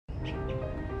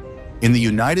In the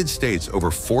United States, over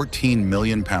 14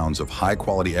 million pounds of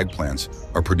high-quality eggplants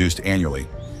are produced annually,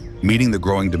 meeting the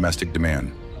growing domestic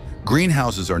demand.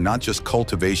 Greenhouses are not just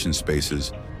cultivation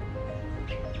spaces,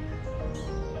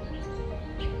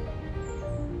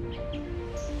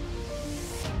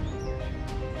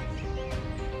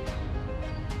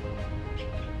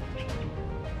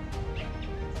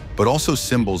 but also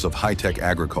symbols of high-tech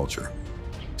agriculture.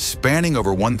 Spanning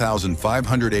over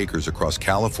 1,500 acres across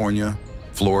California,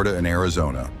 Florida, and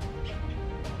Arizona.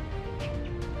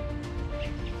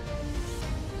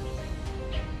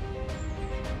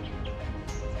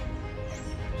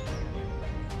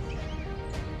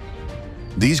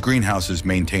 These greenhouses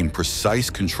maintain precise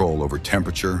control over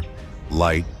temperature,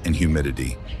 light, and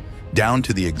humidity, down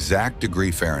to the exact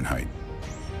degree Fahrenheit.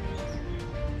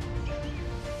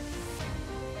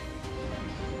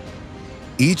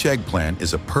 Each eggplant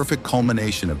is a perfect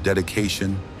culmination of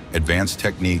dedication, advanced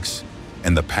techniques,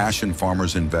 and the passion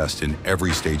farmers invest in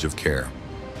every stage of care.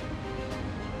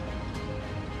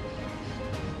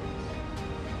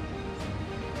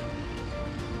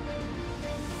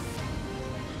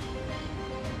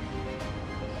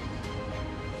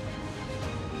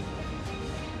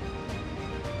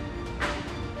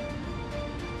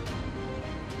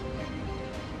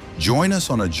 Join us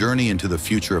on a journey into the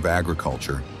future of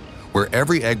agriculture, where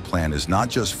every eggplant is not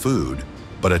just food,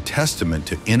 but a testament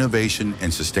to innovation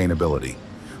and sustainability,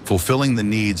 fulfilling the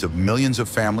needs of millions of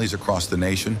families across the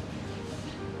nation.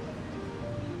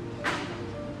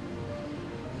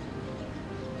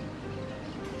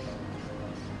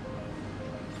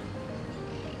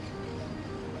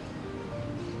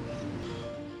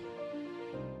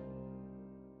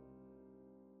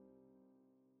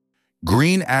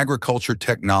 Green agriculture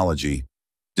technology,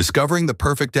 discovering the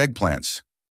perfect eggplants.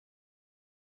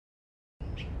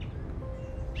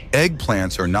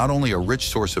 Eggplants are not only a rich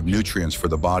source of nutrients for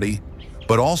the body,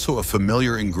 but also a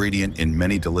familiar ingredient in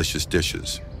many delicious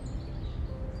dishes.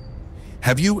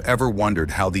 Have you ever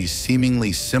wondered how these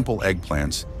seemingly simple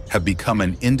eggplants have become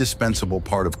an indispensable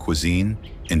part of cuisine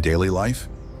in daily life?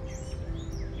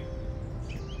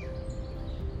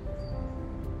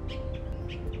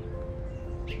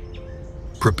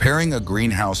 Preparing a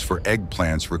greenhouse for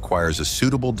eggplants requires a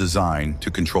suitable design to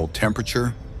control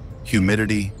temperature,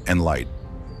 humidity, and light.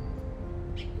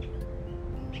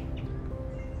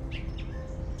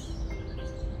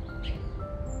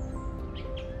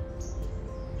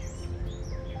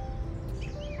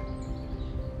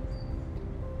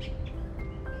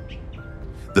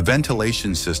 The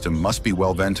ventilation system must be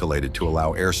well ventilated to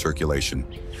allow air circulation,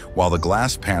 while the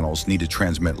glass panels need to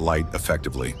transmit light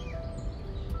effectively.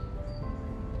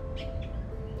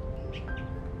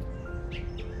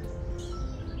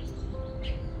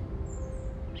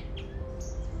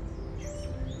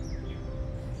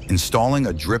 Installing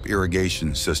a drip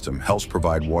irrigation system helps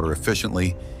provide water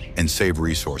efficiently and save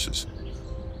resources.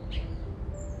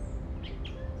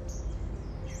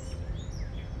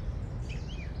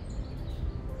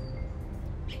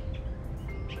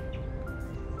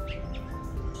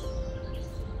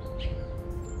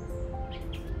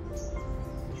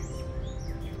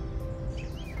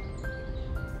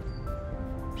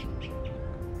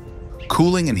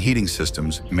 Cooling and heating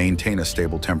systems maintain a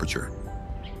stable temperature.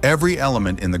 Every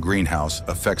element in the greenhouse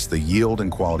affects the yield and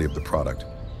quality of the product.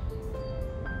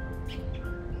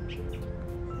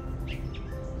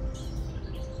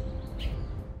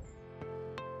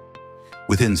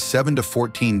 Within 7 to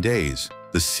 14 days,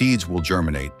 the seeds will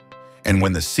germinate, and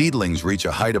when the seedlings reach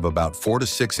a height of about 4 to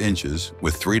 6 inches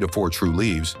with 3 to 4 true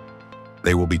leaves,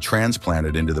 they will be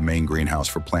transplanted into the main greenhouse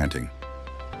for planting.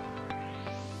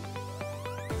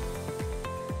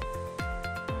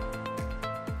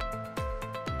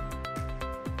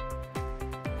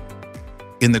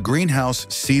 In the greenhouse,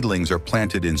 seedlings are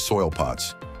planted in soil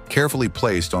pots, carefully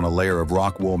placed on a layer of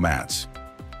rock wool mats.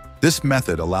 This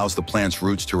method allows the plant's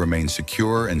roots to remain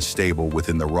secure and stable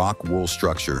within the rock wool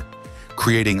structure,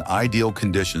 creating ideal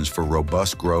conditions for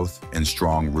robust growth and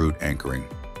strong root anchoring.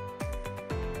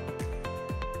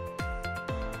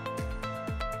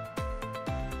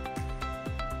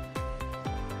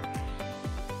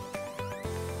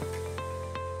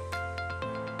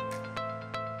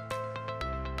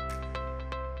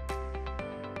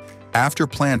 After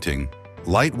planting,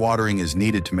 light watering is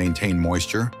needed to maintain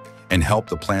moisture and help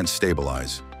the plants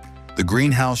stabilize. The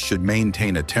greenhouse should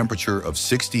maintain a temperature of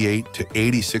 68 to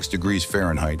 86 degrees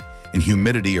Fahrenheit and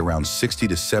humidity around 60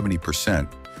 to 70%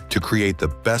 to create the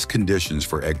best conditions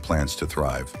for eggplants to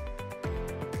thrive.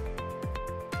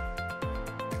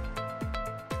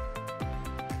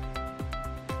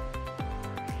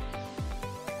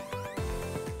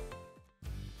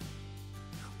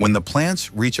 When the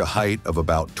plants reach a height of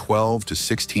about 12 to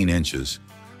 16 inches,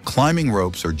 climbing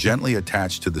ropes are gently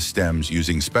attached to the stems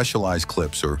using specialized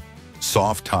clips or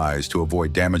soft ties to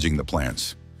avoid damaging the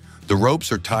plants. The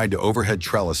ropes are tied to overhead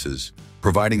trellises,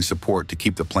 providing support to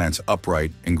keep the plants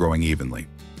upright and growing evenly.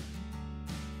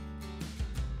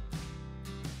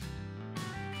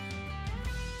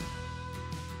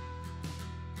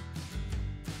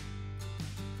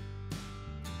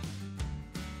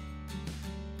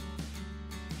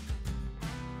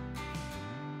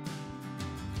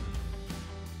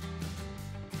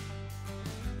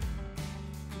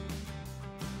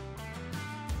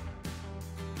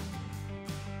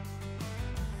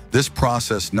 This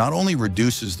process not only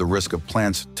reduces the risk of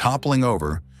plants toppling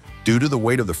over due to the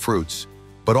weight of the fruits,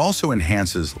 but also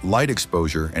enhances light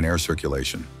exposure and air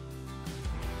circulation.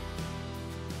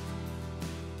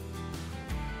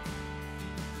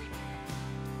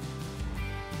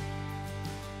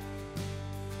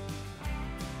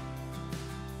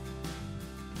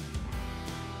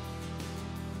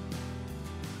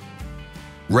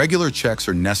 Regular checks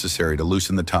are necessary to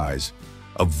loosen the ties,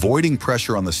 avoiding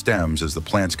pressure on the stems as the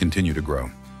plants continue to grow.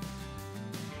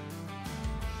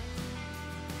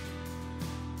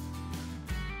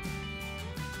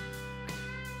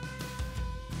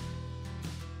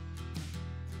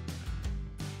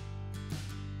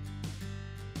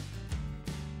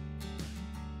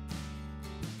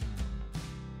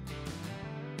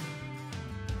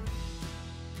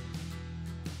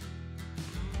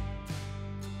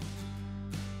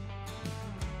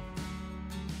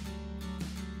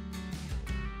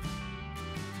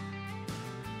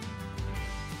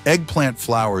 Eggplant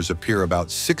flowers appear about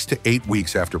 6 to 8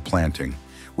 weeks after planting,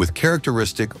 with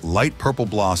characteristic light purple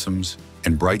blossoms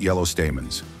and bright yellow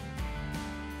stamens.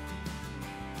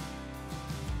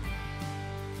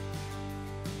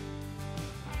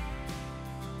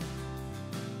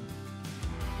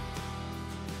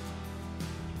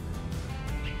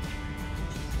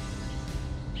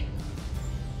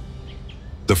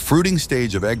 The fruiting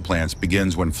stage of eggplants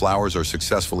begins when flowers are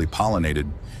successfully pollinated,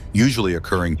 usually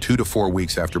occurring 2 to 4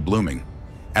 weeks after blooming.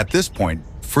 At this point,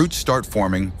 fruits start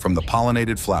forming from the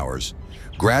pollinated flowers,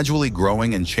 gradually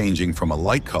growing and changing from a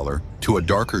light color to a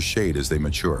darker shade as they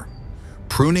mature.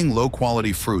 Pruning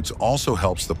low-quality fruits also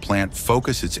helps the plant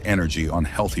focus its energy on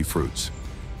healthy fruits.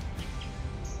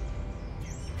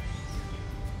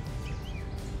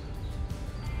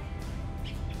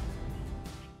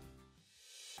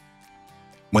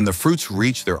 When the fruits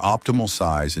reach their optimal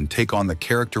size and take on the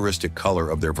characteristic color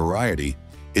of their variety,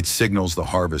 it signals the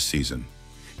harvest season.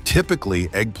 Typically,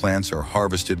 eggplants are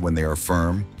harvested when they are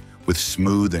firm, with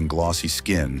smooth and glossy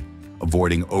skin,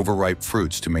 avoiding overripe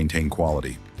fruits to maintain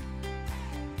quality.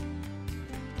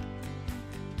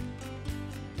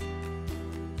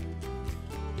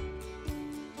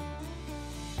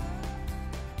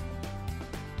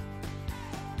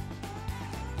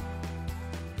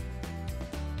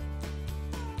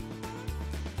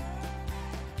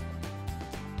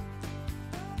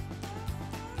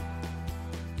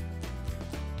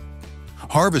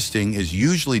 Harvesting is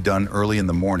usually done early in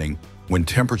the morning when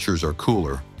temperatures are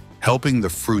cooler, helping the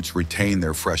fruits retain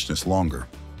their freshness longer.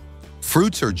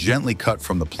 Fruits are gently cut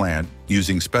from the plant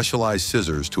using specialized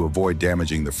scissors to avoid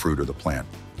damaging the fruit or the plant.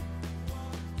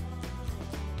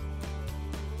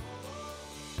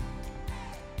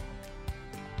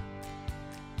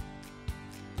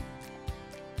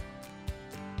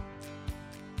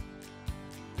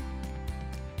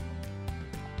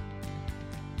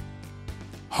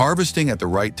 Harvesting at the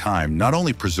right time not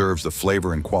only preserves the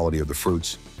flavor and quality of the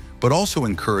fruits, but also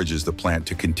encourages the plant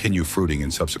to continue fruiting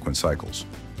in subsequent cycles.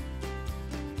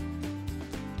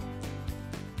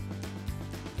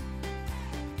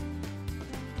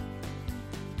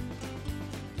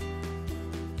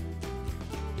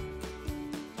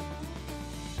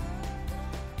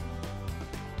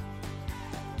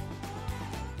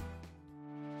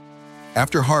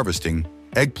 After harvesting,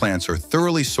 eggplants are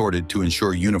thoroughly sorted to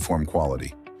ensure uniform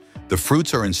quality. The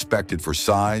fruits are inspected for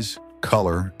size,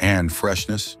 color, and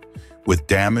freshness, with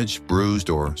damaged, bruised,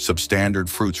 or substandard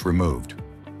fruits removed.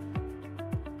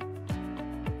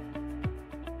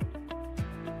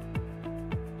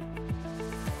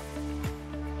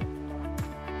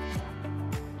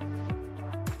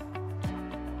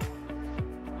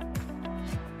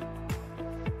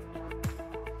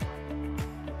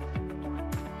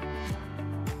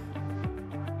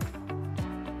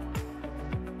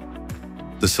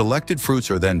 The selected fruits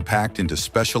are then packed into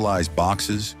specialized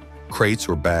boxes, crates,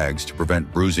 or bags to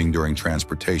prevent bruising during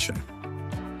transportation.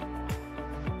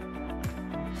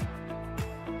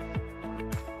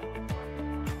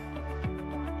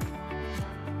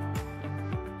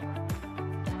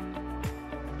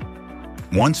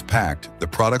 Once packed, the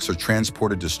products are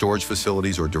transported to storage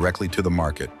facilities or directly to the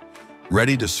market,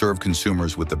 ready to serve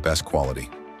consumers with the best quality.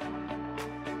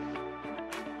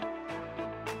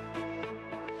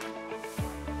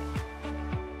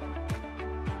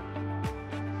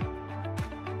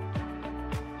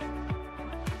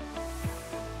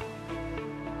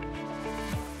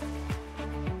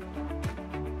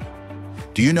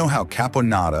 Do you know how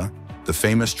caponata, the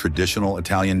famous traditional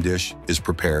Italian dish, is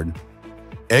prepared?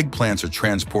 Eggplants are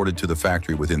transported to the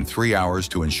factory within 3 hours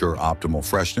to ensure optimal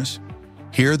freshness.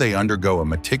 Here they undergo a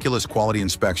meticulous quality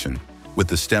inspection, with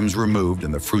the stems removed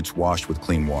and the fruits washed with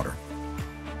clean water.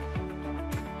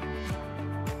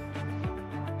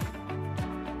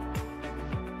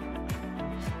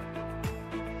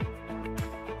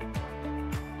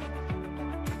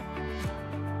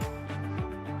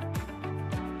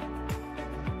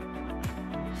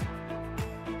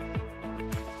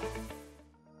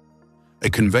 A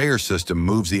conveyor system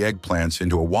moves the eggplants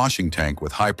into a washing tank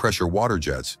with high-pressure water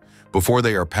jets before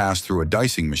they are passed through a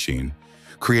dicing machine,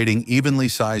 creating evenly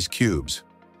sized cubes.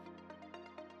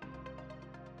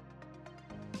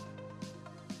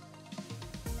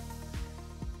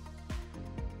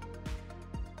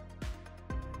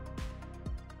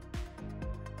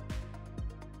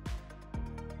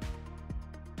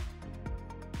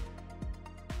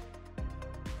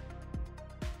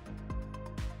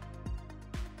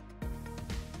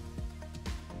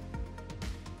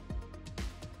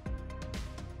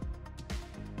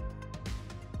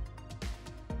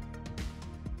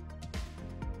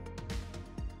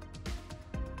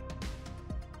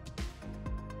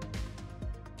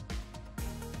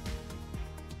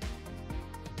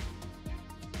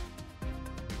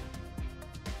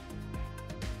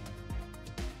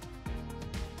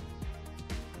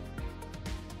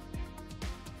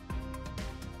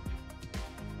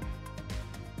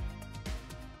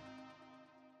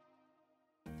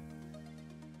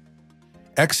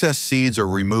 Excess seeds are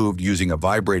removed using a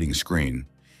vibrating screen,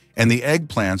 and the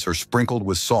eggplants are sprinkled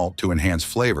with salt to enhance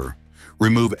flavor,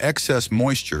 remove excess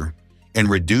moisture, and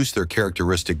reduce their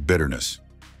characteristic bitterness.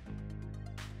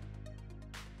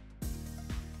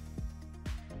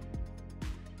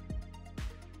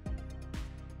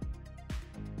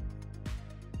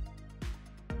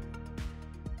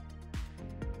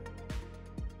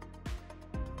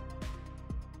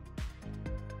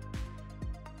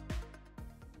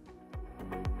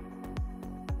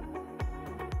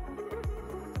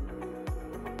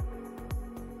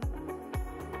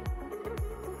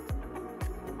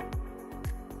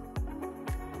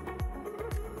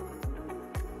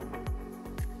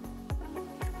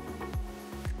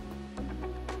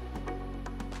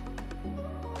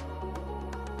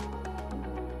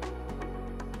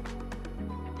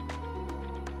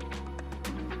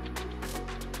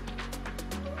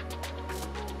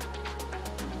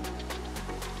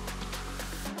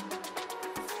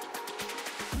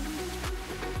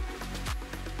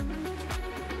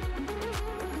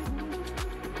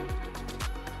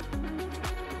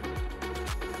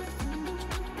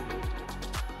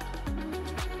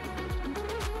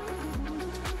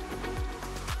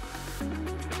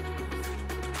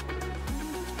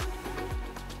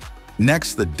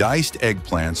 Next, the diced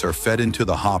eggplants are fed into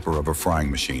the hopper of a frying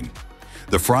machine.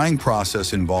 The frying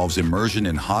process involves immersion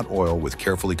in hot oil with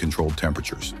carefully controlled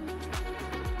temperatures.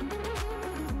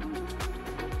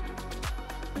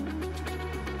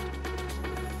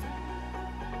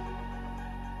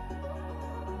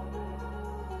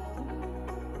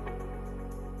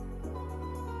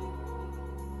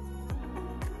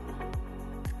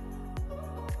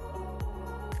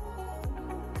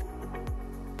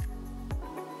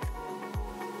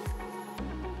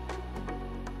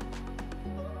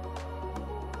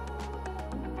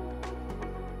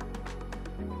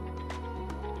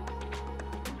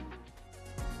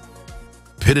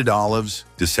 Pitted olives,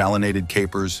 desalinated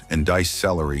capers, and diced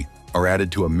celery are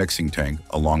added to a mixing tank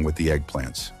along with the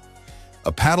eggplants.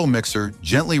 A paddle mixer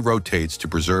gently rotates to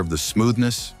preserve the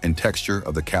smoothness and texture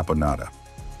of the caponata.